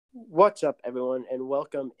What's up, everyone, and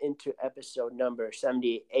welcome into episode number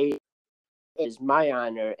 78. It is my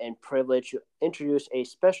honor and privilege to introduce a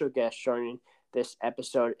special guest joining this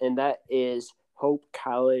episode, and that is Hope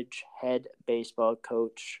College head baseball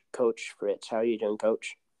coach, Coach Fritz. How are you doing,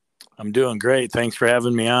 Coach? I'm doing great. Thanks for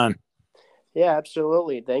having me on. Yeah,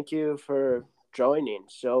 absolutely. Thank you for joining.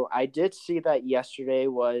 So I did see that yesterday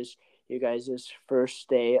was you guys' first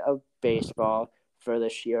day of baseball for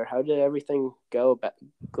this year. How did everything go?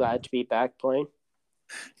 Glad to be back playing?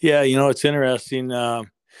 Yeah, it's interesting.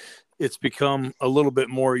 It's become a little bit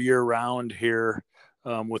more year round here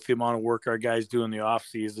with the amount of work our guys do in the off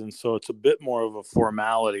season. So it's a bit more of a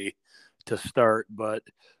formality to start. But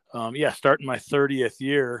yeah, starting my 30th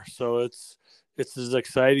year, so it's as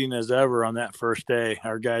exciting as ever on that first day.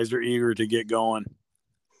 Our guys are eager to get going.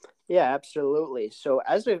 Yeah, absolutely. So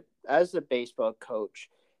as a baseball coach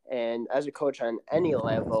and as a coach on any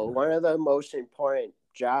level, one of the most important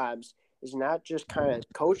jobs is not just kind of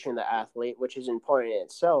coaching the athlete, which is important in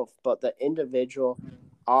itself, but the individual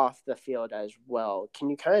off the field as well. Can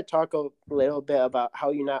you kind of talk a little bit about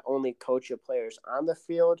how you not only coach your players on the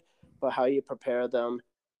field, but how you prepare them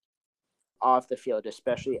off the field,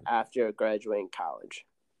 especially after graduating college?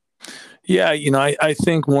 Yeah, I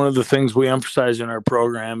think one of the things we emphasize in our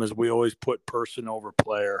program is we always put person over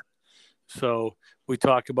player. So we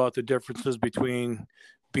talk about the differences between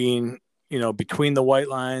being, between the white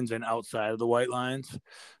lines and outside of the white lines.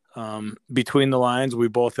 Between the lines, we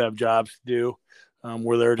both have jobs to do.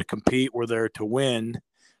 We're there to compete. We're there to win.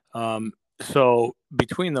 So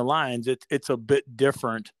between the lines, it's a bit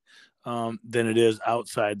different than it is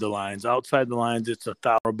outside the lines. Outside the lines, it's a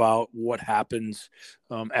thought about what happens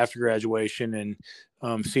after graduation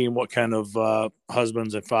and seeing what kind of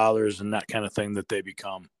husbands and fathers and that kind of thing that they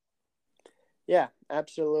become. Yeah,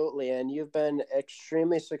 absolutely. And you've been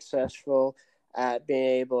extremely successful at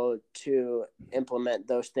being able to implement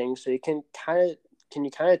those things. So can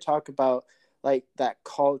you kind of talk about like that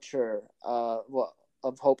culture of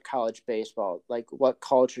Hope College baseball? Like what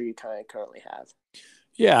culture you kind of currently have?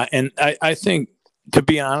 Yeah, and I think, to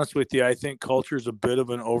be honest with you, I think culture is a bit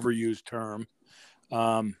of an overused term,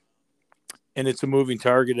 um, and it's a moving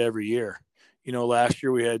target every year. Last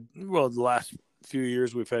year the last few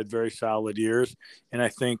years we've had very solid years, and I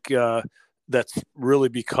think that's really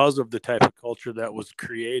because of the type of culture that was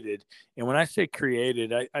created. And when I say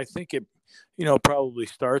created, I think it, probably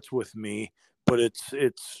starts with me, but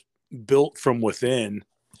it's built from within,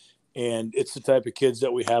 and it's the type of kids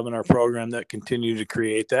that we have in our program that continue to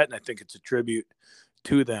create that. And I think it's a tribute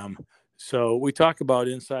to them. So we talk about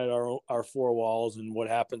inside our four walls, and what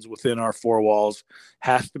happens within our four walls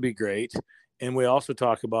has to be great. And we also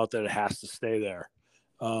talk about that it has to stay there.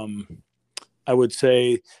 I would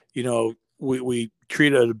say, we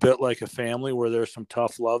treat it a bit like a family where there's some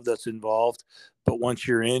tough love that's involved, but once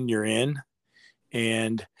you're in, you're in.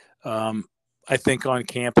 And I think on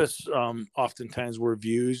campus, oftentimes we're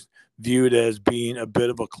viewed as being a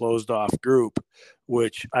bit of a closed off group,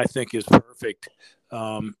 which I think is perfect.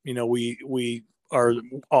 We are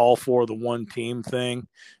all for the one team thing,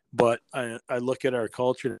 but I look at our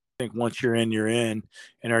culture and I think once you're in, you're in,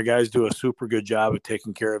 and our guys do a super good job of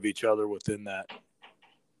taking care of each other within that.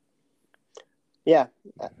 Yeah,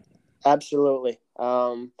 absolutely.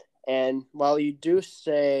 And while you do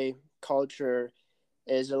say culture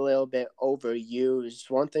is a little bit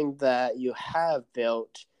overused, one thing that you have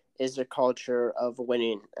built is a culture of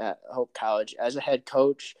winning at Hope College. As a head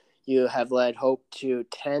coach, you have led Hope to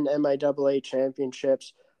 10 MIAA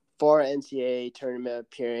championships, 4 NCAA tournament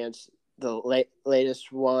appearances. The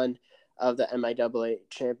latest one of the MIAA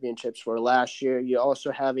championships were last year. You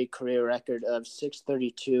also have a career record of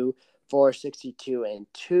 632, 462, and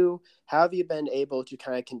 2. How have you been able to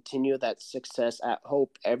kind of continue that success at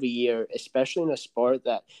Hope every year, especially in a sport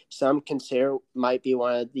that some consider might be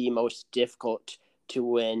one of the most difficult to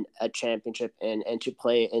win a championship in and to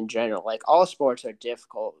play in general? Like all sports are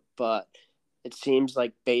difficult, but it seems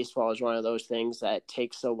like baseball is one of those things that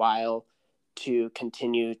takes a while to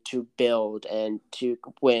continue to build and to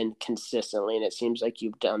win consistently. And it seems like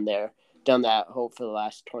you've done that at Hope for the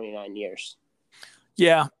last 29 years.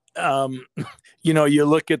 Yeah. You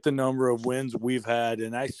look at the number of wins we've had,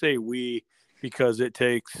 and I say we because it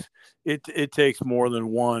takes more than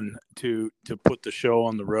one to put the show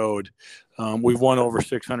on the road. We've won over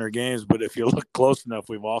 600 games, but if you look close enough,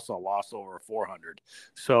 we've also lost over 400.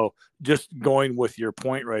 So just going with your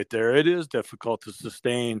point right there, it is difficult to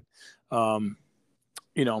sustain,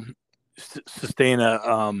 sustain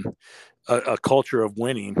a culture of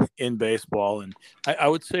winning in baseball. And I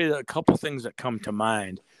would say that a couple things that come to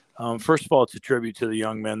mind. First of all, it's a tribute to the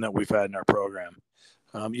young men that we've had in our program.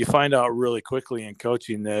 You find out really quickly in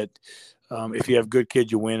coaching that if you have good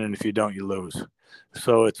kids, you win, and if you don't, you lose.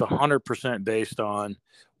 So it's 100% based on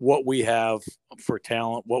what we have for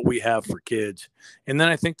talent, what we have for kids. And then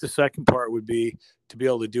I think the second part would be to be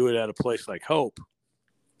able to do it at a place like Hope,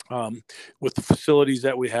 with the facilities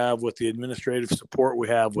that we have, with the administrative support we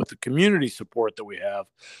have, with the community support that we have,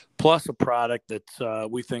 plus a product that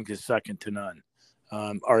we think is second to none.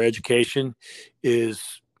 Our education is,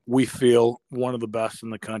 we feel, one of the best in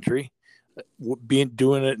the country.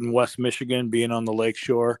 Doing it in West Michigan, being on the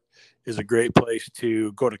lakeshore, is a great place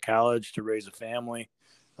to go to college, to raise a family,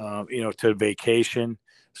 to vacation.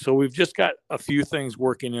 So we've just got a few things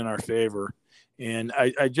working in our favor. And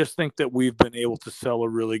I just think that we've been able to sell a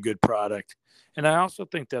really good product. And I also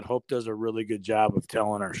think that Hope does a really good job of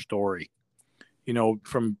telling our story,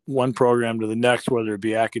 from one program to the next, whether it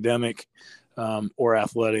be academic or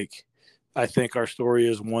athletic. I think our story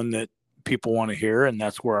is one that people want to hear, and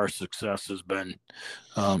that's where our success has been.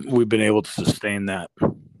 We've been able to sustain that.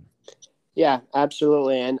 Yeah,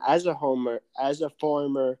 absolutely. And as a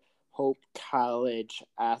former Hope College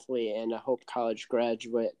athlete and a Hope College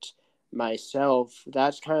graduate myself,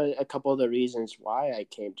 that's kind of a couple of the reasons why I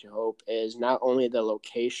came to Hope, is not only the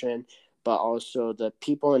location, but also the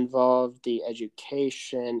people involved, the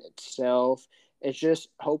education itself. It's just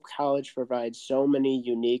Hope College provides so many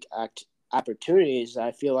unique opportunities that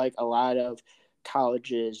I feel like a lot of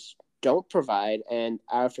colleges don't provide. And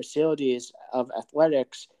our facilities of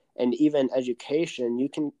athletics and even education, you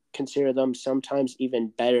can consider them sometimes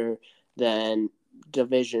even better than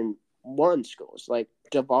Division I schools, like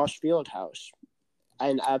DeVos Fieldhouse,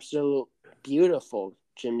 an absolute beautiful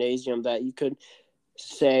gymnasium that you could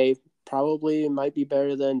say probably might be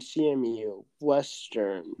better than CMU,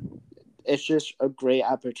 Western. It's just a great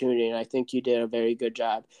opportunity, and I think you did a very good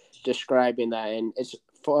job describing that. And it's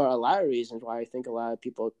for a lot of reasons why I think a lot of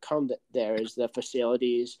people come there, is the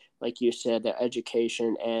facilities, like you said, the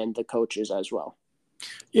education, and the coaches as well.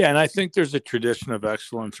 Yeah, and I think there's a tradition of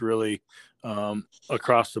excellence really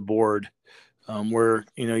across the board, where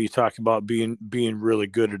you talk about being really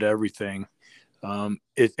good at everything.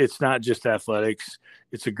 It's not just athletics;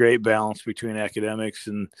 it's a great balance between academics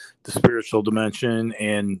and the spiritual dimension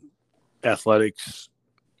and athletics.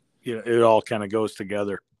 It all kind of goes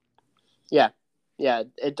together. Yeah,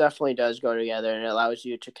 it definitely does go together, and it allows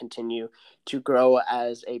you to continue to grow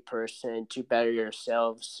as a person, to better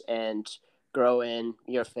yourselves, and grow in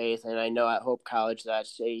your faith. And I know at Hope College,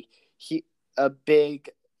 that's a big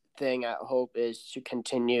thing at Hope, is to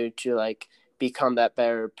continue to become that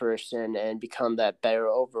better person and become that better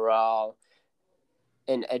overall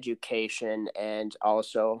in education, and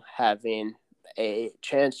also having a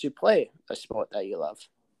chance to play a sport that you love.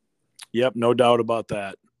 Yep, no doubt about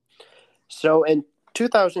that. So in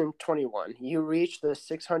 2021, you reached the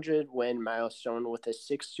 600 win milestone with a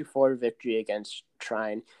 6-4 victory against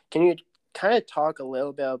Trine. Can you kind of talk a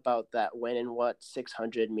little bit about that win and what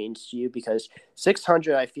 600 means to you? Because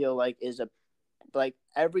 600, I feel like, is like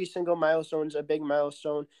every single milestone is a big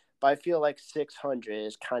milestone, but I feel like 600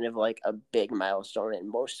 is kind of like a big milestone in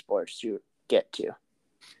most sports to get to.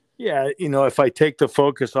 Yeah, if I take the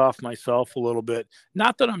focus off myself a little bit,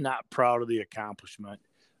 not that I'm not proud of the accomplishment,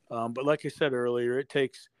 but like I said earlier, it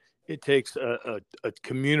takes a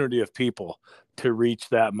community of people to reach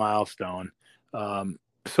that milestone.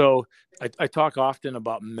 So I talk often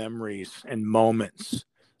about memories and moments,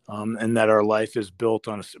 and that our life is built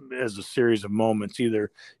on as a series of moments,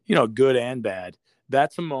 either good and bad.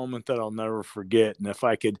 That's a moment that I'll never forget. And if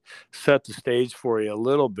I could set the stage for you a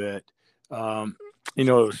little bit,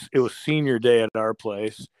 it was senior day at our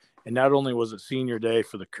place. And not only was it senior day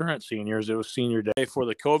for the current seniors, it was senior day for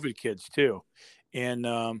the COVID kids too. And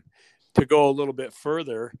to go a little bit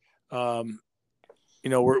further,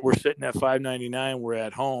 we're sitting at 599. We're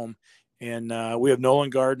at home, and we have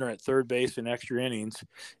Nolan Gardner at third base in extra innings,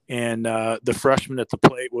 and the freshman at the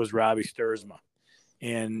plate was Robbie Sturzma.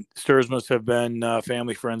 And Sturzmas have been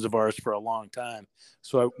family friends of ours for a long time,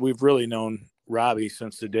 so we've really known Robbie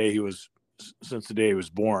since the day he was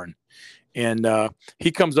born. And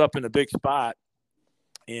he comes up in a big spot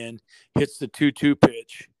and hits the 2-2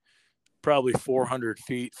 pitch, probably 400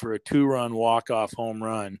 feet for a 2-run walk-off home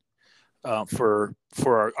run for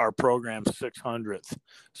our program's 600th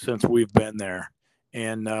since we've been there.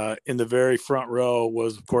 And in the very front row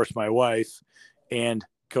was, of course, my wife and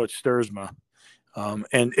Coach Sturzma.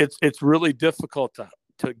 And it's really difficult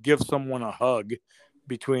to give someone a hug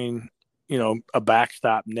between a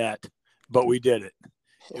backstop net, but we did it.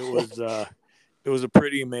 It was a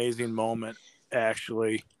pretty amazing moment,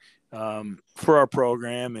 actually, for our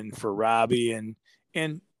program and for Robbie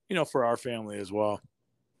and for our family as well.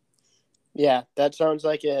 Yeah, that sounds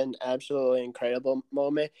like an absolutely incredible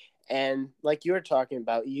moment. And like you were talking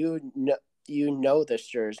about, you know the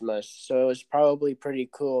Sturzmas, so it was probably pretty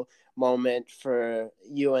cool moment for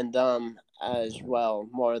you and them as well,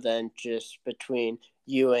 more than just between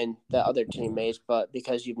you and the other teammates, but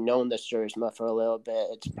because you've known the Sturzma for a little bit,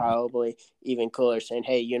 it's probably even cooler saying,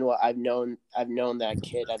 "Hey, you know what? I've known that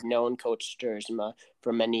kid. I've known Coach Sturzma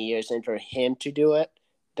for many years, and for him to do it,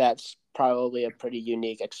 that's probably a pretty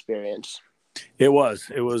unique experience." It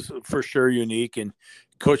was for sure unique. And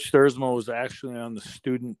Coach Thursmo was actually on the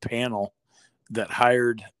student panel that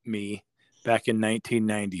hired me back in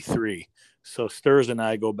 1993. So Sturs and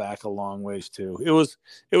I go back a long ways too. It was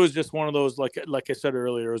just one of those, like I said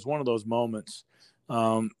earlier, it was one of those moments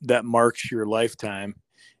that marks your lifetime.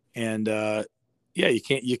 And yeah,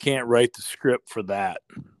 you can't write the script for that.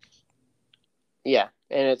 Yeah,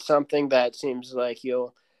 and it's something that seems like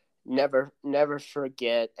you'll never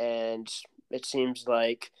forget, and it seems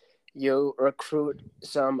like you recruit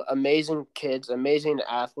some amazing kids, amazing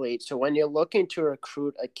athletes. So when you're looking to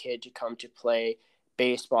recruit a kid to come to play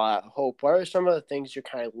baseball at Hope, what are some of the things you're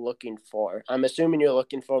kind of looking for? I'm assuming you're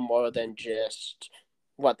looking for more than just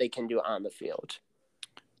what they can do on the field.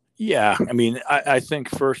 Yeah, I mean, I think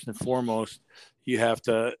first and foremost, you have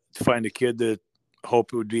to find a kid that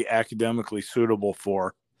Hope would be academically suitable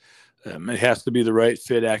for. It has to be the right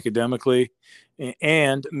fit academically,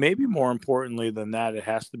 and maybe more importantly than that, it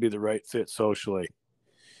has to be the right fit socially.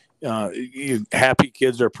 Happy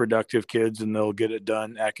kids are productive kids, and they'll get it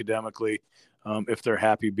done academically if they're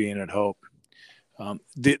happy being at Hope.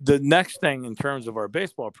 The next thing in terms of our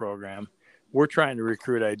baseball program, we're trying to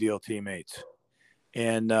recruit ideal teammates,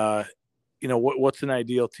 and what's an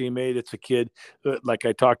ideal teammate? It's a kid like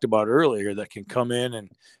I talked about earlier that can come in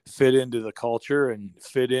and fit into the culture and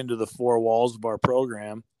fit into the four walls of our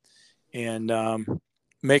program and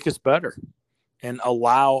make us better and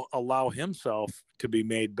allow himself to be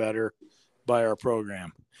made better by our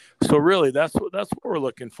program. So really, that's what we're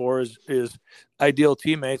looking for is ideal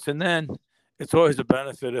teammates, and then it's always a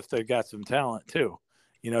benefit if they've got some talent too.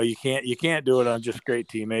 You can't do it on just great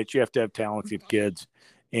teammates. You have to have talented kids,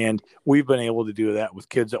 and we've been able to do that with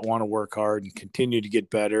kids that want to work hard and continue to get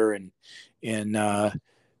better. And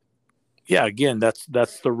yeah, again, that's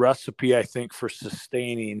the recipe I think for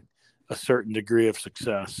sustaining a certain degree of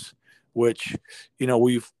success, which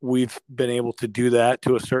we've been able to do that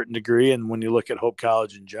to a certain degree. And when you look at Hope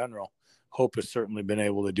College in general, Hope has certainly been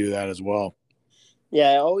able to do that as well.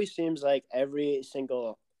 Yeah, it always seems like every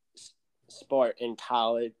single sport in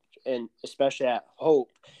college, and especially at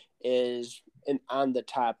Hope, is on the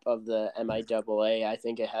top of the MIAA. I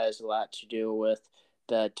think it has a lot to do with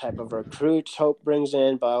the type of recruits Hope brings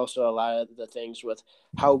in, but also a lot of the things with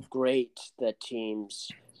how great the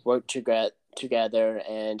teams work together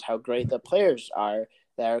and how great the players are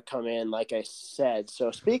that are coming in, like I said.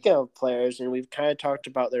 So speaking of players, and we've kind of talked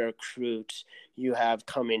about the recruits you have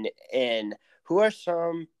coming in, who are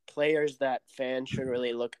some players that fans should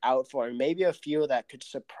really look out for, and maybe a few that could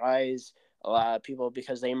surprise a lot of people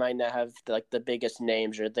because they might not have like the biggest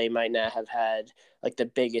names, or they might not have had like the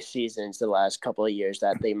biggest seasons the last couple of years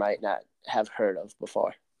that they might not have heard of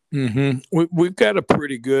before? We've got a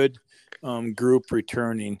pretty good group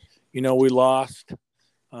returning. We lost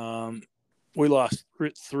um, we lost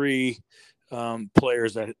three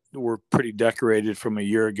players that were pretty decorated from a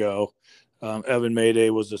year ago. Evan Mayday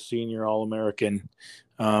was a senior All-American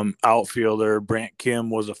outfielder. Brant Kim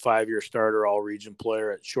was a 5-year starter All-Region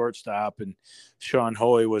player at shortstop, and Sean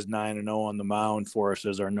Hoey was 9-0 on the mound for us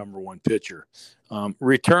as our number one pitcher.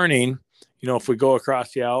 Returning, if we go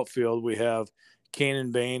across the outfield, we have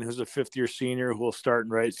Kanan Bain, who's a 5th-year senior, who will start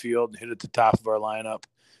in right field and hit at the top of our lineup.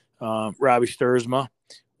 Robbie Sturzma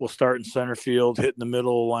will start in center field, hit in the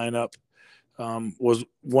middle of the lineup. Was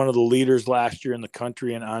one of the leaders last year in the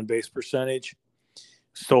country in on-base percentage,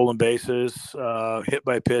 stolen bases, hit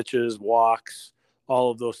by pitches, walks,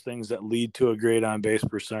 all of those things that lead to a great on-base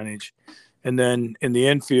percentage. And then in the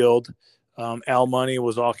infield, Al Money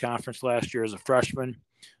was all-conference last year as a freshman.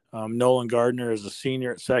 Nolan Gardner as a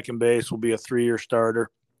senior at second base will be a 3-year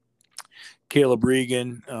starter. Caleb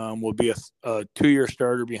Regan will be a 2-year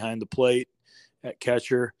starter behind the plate at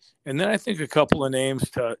catcher. And then I think a couple of names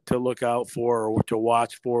to look out for or to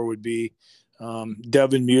watch for would be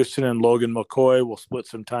Devin Meuston and Logan McCoy will split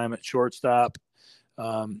some time at shortstop.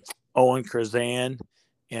 Owen Krazan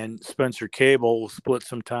and Spencer Cable will split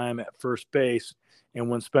some time at first base. And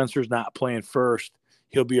when Spencer's not playing first,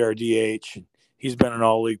 he'll be our DH. He's been an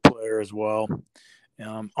all-league player as well.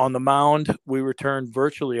 On the mound, we returned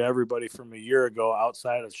virtually everybody from a year ago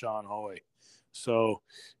outside of Sean Hoey. So,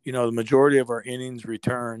 the majority of our innings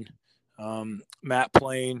return Matt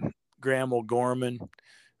Plain, Graham O'Gorman,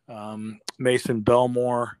 Mason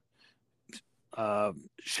Belmore,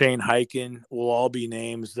 Shane Hyken will all be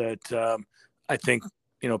names that I think,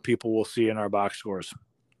 people will see in our box scores.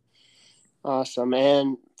 Awesome.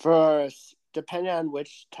 And for depending on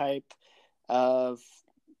which type of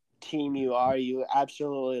team you are, you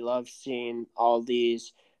absolutely love seeing all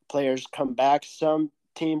these players come back. Some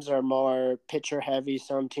teams are more pitcher heavy,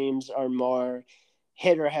 some teams are more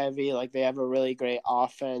hitter heavy, like they have a really great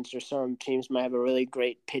offense, or some teams might have a really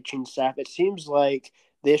great pitching staff. It seems like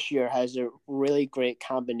this year has a really great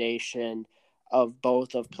combination of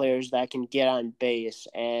both, of players that can get on base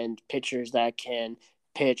and pitchers that can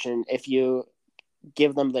pitch, and if you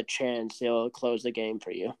give them the chance, they'll close the game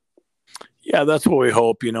for you. Yeah, that's what we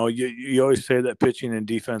hope. You always say that pitching and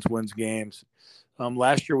defense wins games.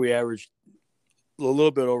 Last year we averaged a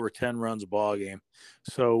little bit over 10 runs a ball game.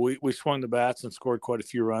 So we swung the bats and scored quite a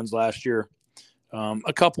few runs last year.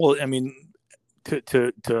 A couple,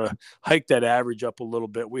 to hike that average up a little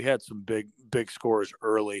bit, we had some big scores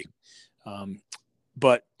early.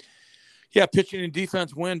 But yeah, pitching and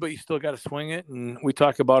defense win, but you still got to swing it. And we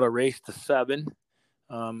talk about a race to 7,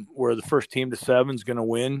 where the first team to 7 is going to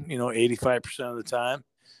win, 85% of the time.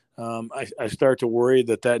 I start to worry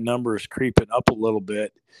that number is creeping up a little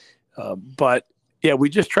bit. But yeah, we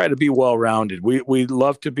just try to be well-rounded. We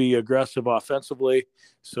love to be aggressive offensively,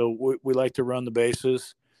 so we like to run the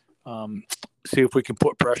bases, see if we can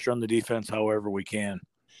put pressure on the defense however we can.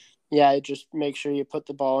 Yeah, just make sure you put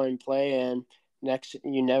the ball in play, and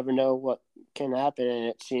you never know what can happen, and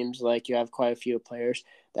it seems like you have quite a few players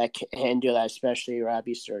that can do that, especially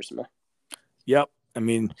Robbie Sturzma. Yep.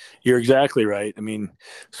 You're exactly right.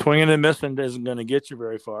 Swinging and missing isn't going to get you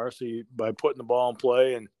very far. So by putting the ball in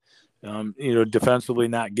play and, defensively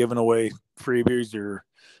not giving away freebies or,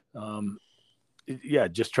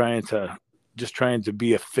 just trying to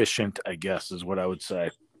be efficient, I guess, is what I would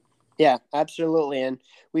say. Yeah, absolutely. And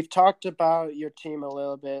we've talked about your team a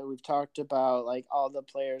little bit. We've talked about like all the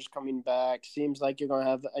players coming back. Seems like you're going to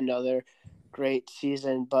have another great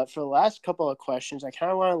season. But for the last couple of questions, I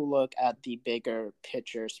kind of want to look at the bigger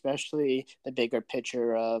picture, especially the bigger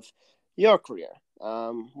picture of your career.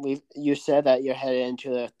 You said that you're headed into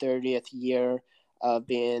the 30th year of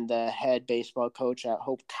being the head baseball coach at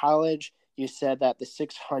Hope College. You said that the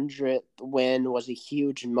 600th win was a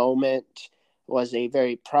huge moment, was a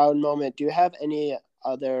very proud moment. Do you have any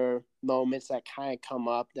other moments that kind of come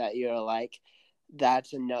up that you're like,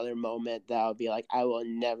 that's another moment that I'll be like, I will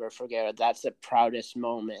never forget it. That's the proudest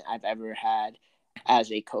moment I've ever had as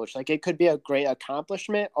a coach. Like, it could be a great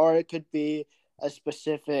accomplishment, or it could be a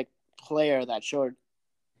specific player that showed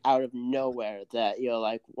out of nowhere that you're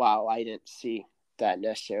like, wow, I didn't see that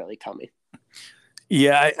necessarily coming.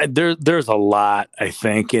 Yeah, there's a lot, I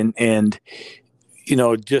think. And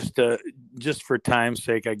just for time's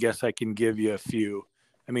sake, I guess I can give you a few.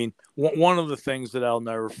 One of the things that I'll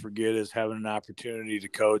never forget is having an opportunity to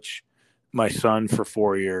coach my son for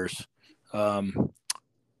 4 years.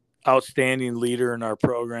 Outstanding leader in our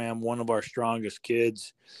program, one of our strongest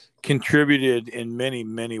kids, contributed in many,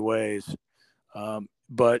 many ways.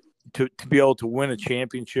 But to be able to win a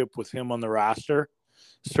championship with him on the roster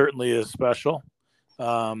certainly is special.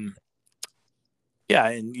 And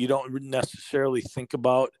you don't necessarily think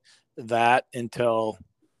about that until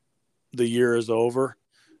the year is over.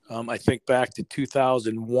 I think back to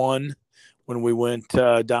 2001 when we went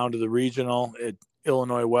down to the regional at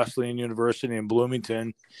Illinois Wesleyan University in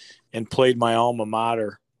Bloomington and played my alma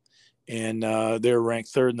mater. And they were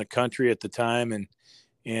ranked 3rd in the country at the time,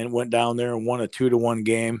 and went down there and won a 2-1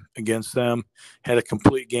 game against them. Had a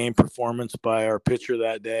complete game performance by our pitcher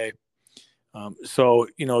that day. So,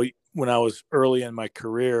 when I was early in my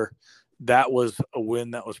career, that was a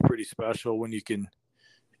win that was pretty special when you can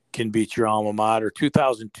beat your alma mater.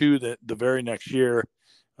 2002, the very next year,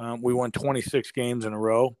 we won 26 games in a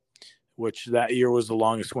row, which that year was the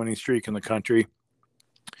longest winning streak in the country.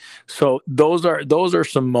 So those are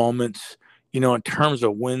some moments, in terms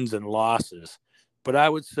of wins and losses. But I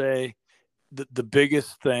would say the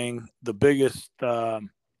biggest thing,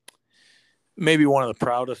 maybe one of the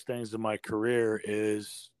proudest things of my career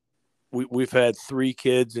is we've had 3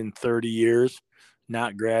 kids in 30 years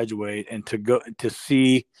not graduate, and to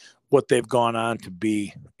see what they've gone on to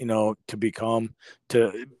be, to become,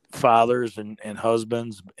 to fathers and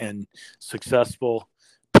husbands and successful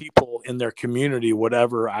people in their community,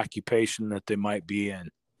 whatever occupation that they might be in.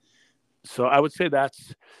 So I would say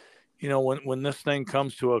that's, when this thing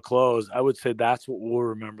comes to a close, I would say that's what we'll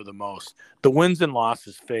remember the most. The wins and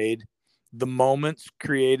losses fade. The moments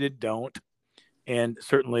created don't. And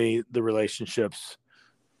certainly the relationships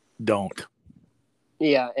don't.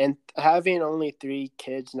 Yeah, and having only 3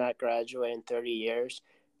 kids not graduate in 30 years,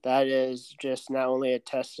 that is just not only a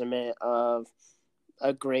testament of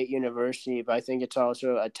a great university, but I think it's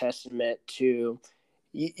also a testament to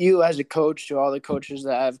you as a coach, to all the coaches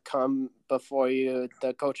that have come before you,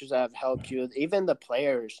 the coaches that have helped you, even the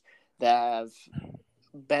players that have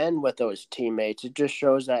been with those teammates. It just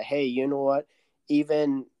shows that, hey, you know what?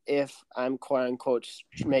 Even if I'm quote unquote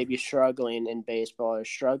maybe struggling in baseball or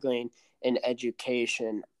struggling in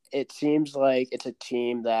education, it seems like it's a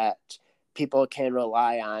team that people can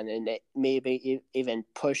rely on, and it maybe even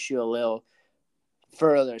push you a little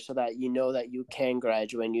further so that you know that you can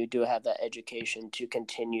graduate and you do have that education to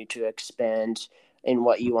continue to expand in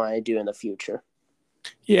what you want to do in the future.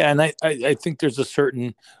 Yeah, and I think there's a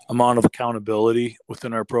certain amount of accountability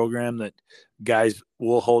within our program that guys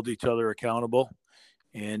will hold each other accountable.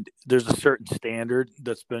 And there's a certain standard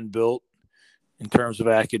that's been built in terms of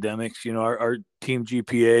academics. You know, our team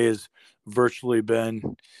GPA has virtually been,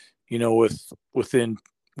 within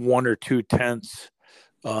 1 or 2 tenths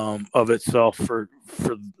of itself for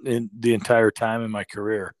in the entire time in my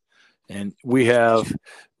career. And we have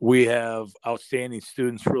outstanding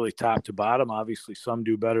students, really top to bottom. Obviously, some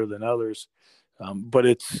do better than others, but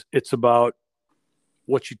it's about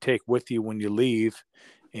what you take with you when you leave,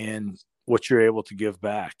 and what you're able to give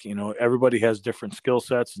back. You know, everybody has different skill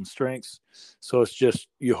sets and strengths, so it's just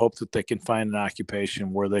you hope that they can find an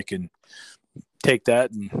occupation where they can take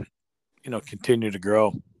that and continue to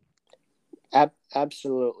grow.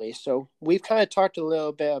 Absolutely. So we've kind of talked a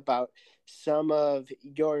little bit about some of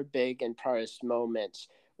your big and proudest moments.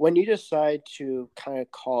 When you decide to kind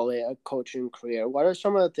of call it a coaching career, what are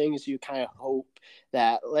some of the things you kind of hope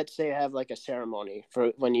that, let's say, have like a ceremony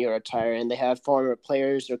for when you retire and they have former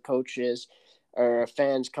players or coaches or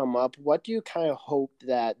fans come up? What do you kind of hope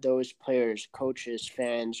that those players, coaches,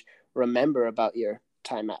 fans remember about your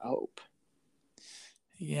time at Hope?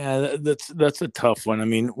 Yeah, that's a tough one. I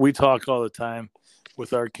mean, we talk all the time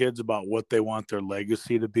with our kids about what they want their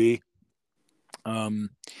legacy to be.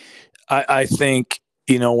 Um, I think,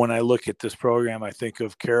 when I look at this program, I think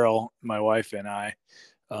of Carol, my wife, and I.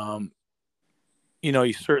 Um,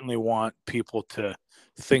 you certainly want people to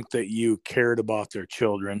think that you cared about their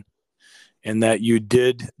children and that you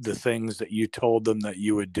did the things that you told them that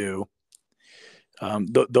you would do.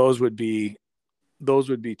 Those would be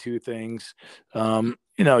 2 things.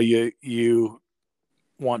 You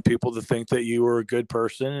want people to think that you were a good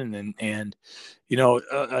person, and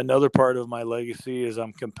another part of my legacy is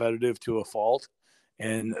I'm competitive to a fault,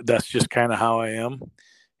 and that's just kind of how I am.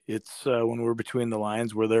 It's when we're between the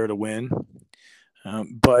lines, we're there to win.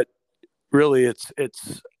 But really, it's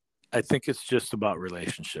I think it's just about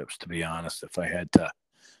relationships, to be honest. If I had to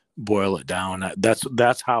boil it down,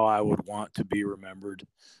 that's how I would want to be remembered.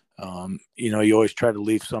 You always try to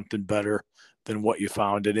leave something better than what you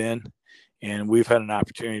found it in, and we've had an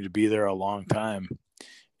opportunity to be there a long time.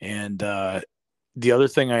 And the other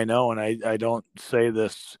thing I know, and I don't say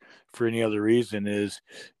this for any other reason, is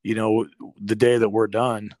the day that we're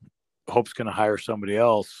done, Hope's going to hire somebody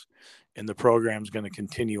else, and the program's going to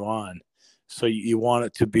continue on. So you want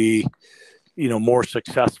it to be more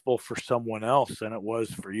successful for someone else than it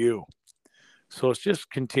was for you. So it's just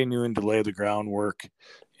continuing to lay the groundwork,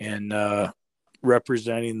 and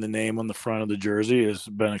representing the name on the front of the jersey has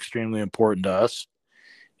been extremely important to us.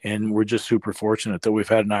 And we're just super fortunate that we've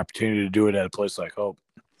had an opportunity to do it at a place like Hope.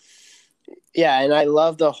 Yeah, and I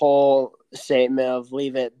love the whole statement of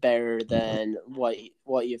leave it better than what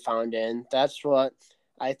you found in. That's what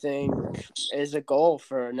I think is a goal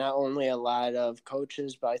for not only a lot of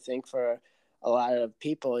coaches, but I think for a lot of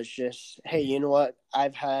people is just, hey, you know what?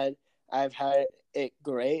 I've had it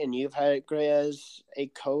great, and you've had it great as a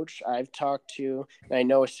coach. I've talked to, and I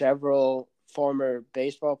know several former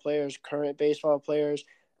baseball players, current baseball players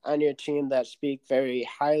on your team that speak very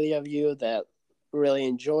highly of you, that really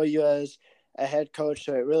enjoy you as a head coach.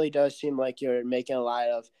 So it really does seem like you're making a lot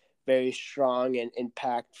of very strong and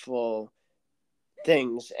impactful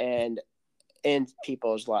things and in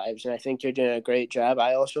people's lives. And I think you're doing a great job.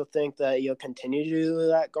 I also think that you'll continue to do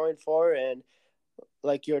that going forward. And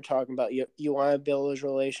like you're talking about, you want to build those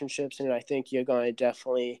relationships. And I think you're going to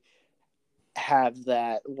definitely have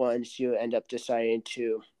that once you end up deciding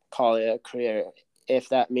to call it a career. If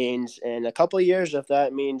that means in a couple of years, if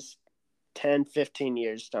that means 10, 15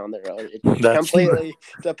 years down the road. It completely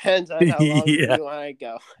depends on how long Yeah, you want to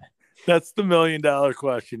go. that's the $1,000,000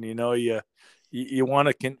 question. You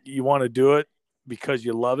want to do it because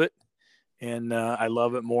you love it, and I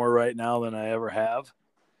love it more right now than I ever have.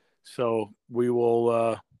 So we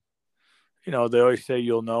will. They always say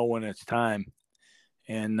you'll know when it's time,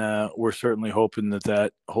 and we're certainly hoping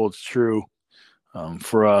that holds true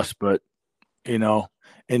for us. But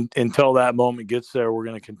until that moment gets there, we're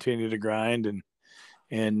going to continue to grind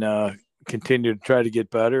and continue to try to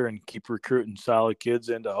get better and keep recruiting solid kids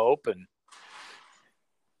into Hope, and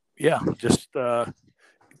just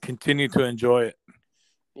continue to enjoy it.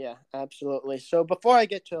 Yeah, absolutely. So before I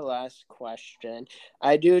get to the last question,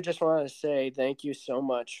 I do just want to say thank you so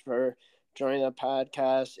much for joining the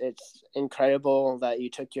podcast. It's incredible that you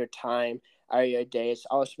took your time out of your day. It's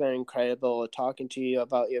also been incredible talking to you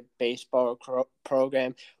about your baseball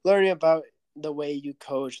program, learning about the way you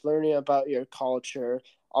coach, learning about your culture.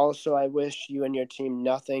 Also, I wish you and your team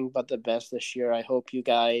nothing but the best this year. I hope you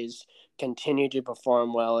guys continue to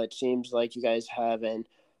perform well. It seems like you guys have an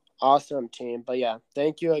awesome team. But yeah,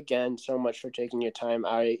 thank you again so much for taking your time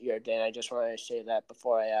out of your day. And I just wanted to say that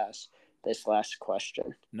before I ask this last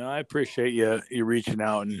question. No, I appreciate you reaching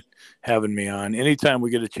out and having me on. Anytime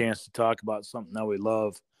we get a chance to talk about something that we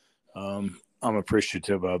love, I'm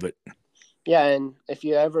appreciative of it. Yeah, and if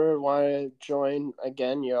you ever want to join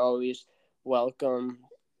again, you're always welcome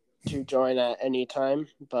to join at any time.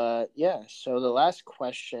 But yeah, so the last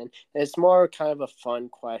question, it's more kind of a fun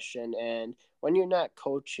question. And when you're not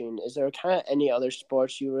coaching, is there kind of any other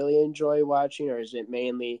sports you really enjoy watching, or is it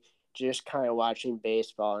mainly just kind of watching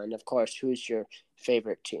baseball? And of course, who's your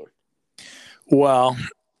favorite team? Well,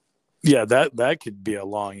 yeah, that could be a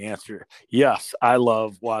long answer. Yes, I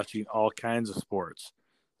love watching all kinds of sports.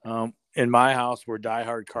 In my house, we're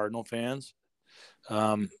diehard Cardinal fans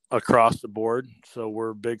across the board. So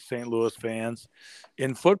we're big St. Louis fans.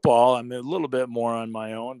 In football, I'm a little bit more on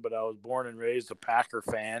my own, but I was born and raised a Packer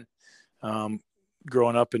fan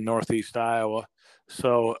growing up in Northeast Iowa.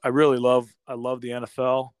 So I love the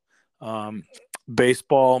NFL.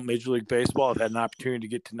 Baseball, Major League Baseball, I've had an opportunity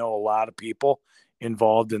to get to know a lot of people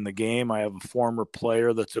involved in the game. I have a former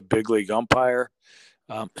player that's a big league umpire.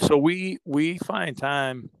 So we find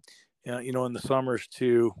time, in the summers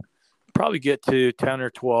to probably get to 10 or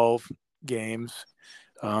 12 games.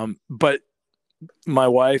 But my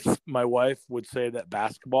wife would say that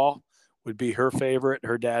basketball would be her favorite.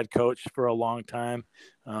 Her dad coached for a long time.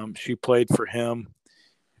 She played for him.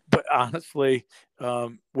 But honestly,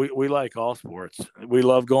 we like all sports. We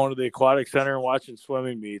love going to the aquatic center and watching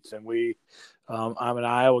swimming meets. And I'm an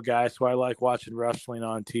Iowa guy, so I like watching wrestling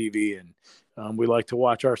on TV. And we like to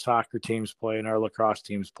watch our soccer teams play and our lacrosse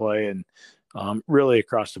teams play, and really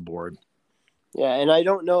across the board. Yeah, and I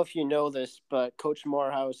don't know if you know this, but Coach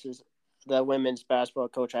Morehouse is the women's basketball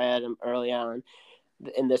coach. I had him early on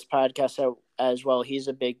in this podcast as well. He's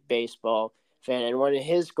a big baseball fan, and one of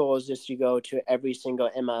his goals is to go to every single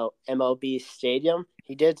MLB stadium.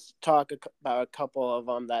 He did talk about a couple of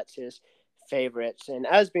them that's his favorites. And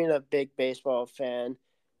as being a big baseball fan,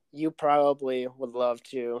 you probably would love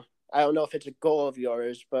to. I don't know if it's a goal of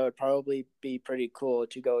yours, but it would probably be pretty cool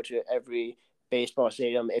to go to every baseball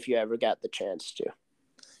stadium if you ever got the chance to.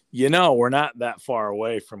 We're not that far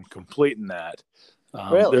away from completing that.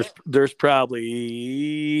 Really? There's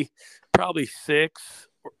probably six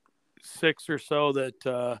or so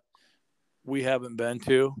that we haven't been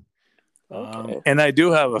to. Okay. And I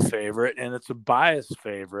do have a favorite, and it's a biased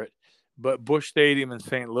favorite, but Busch Stadium in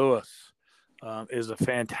St. Louis is a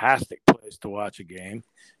fantastic place to watch a game.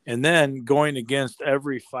 And then going against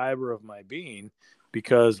every fiber of my being,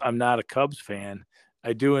 because I'm not a Cubs fan,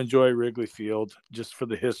 I do enjoy Wrigley Field just for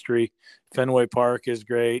the history. Fenway Park is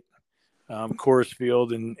great. Coors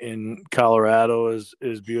Field in Colorado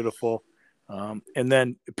is beautiful. And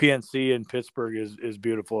then PNC in Pittsburgh is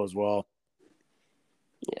beautiful as well.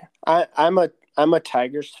 Yeah, I'm a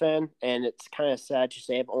Tigers fan, and it's kind of sad to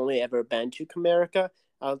say I've only ever been to Comerica.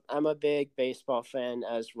 I'm a big baseball fan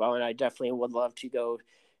as well, and I definitely would love to go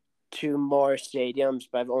to more stadiums,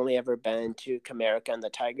 but I've only ever been to Comerica, and the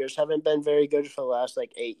Tigers haven't been very good for the last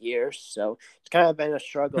 8 years. So it's kind of been a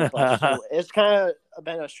struggle bus. It's kind of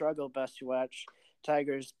been a struggle bus to watch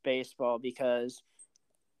Tigers baseball because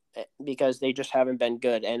they just haven't been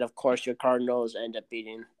good. And of course, your Cardinals end up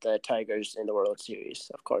beating the Tigers in the World Series,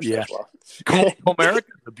 of course, as well. Comerica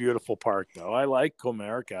is a beautiful park, though. I like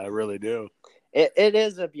Comerica. I really do. It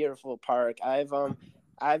is a beautiful park.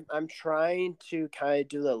 I'm trying to kind of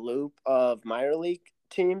do the loop of minor league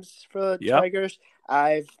teams for the Tigers.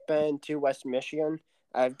 I've been to West Michigan.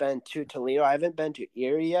 I've been to Toledo. I haven't been to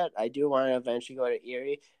Erie yet. I do want to eventually go to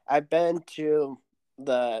Erie. I've been to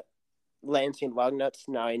the Lansing Lugnuts.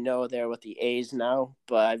 Now I know they're with the A's now,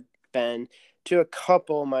 but I've been to a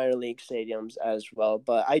couple minor league stadiums as well.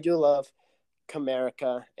 But I do love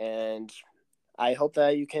Comerica, and I hope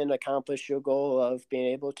that you can accomplish your goal of being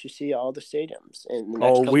able to see all the stadiums in the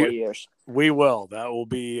next couple of years. We will. That will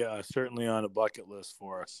be certainly on a bucket list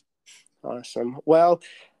for us. Awesome. Well,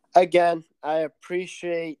 again, I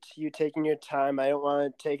appreciate you taking your time. I don't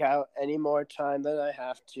want to take out any more time than I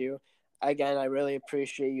have to. Again, I really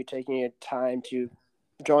appreciate you taking your time to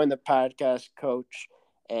join the podcast, Coach,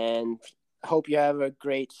 and hope you have a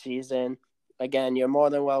great season. Again, you're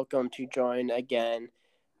more than welcome to join again.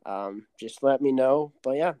 Just let me know.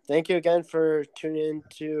 But yeah, thank you again for tuning in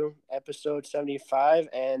to episode 75,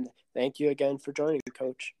 and thank you again for joining,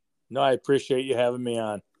 Coach. No, I appreciate you having me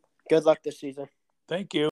on. Good luck this season. Thank you.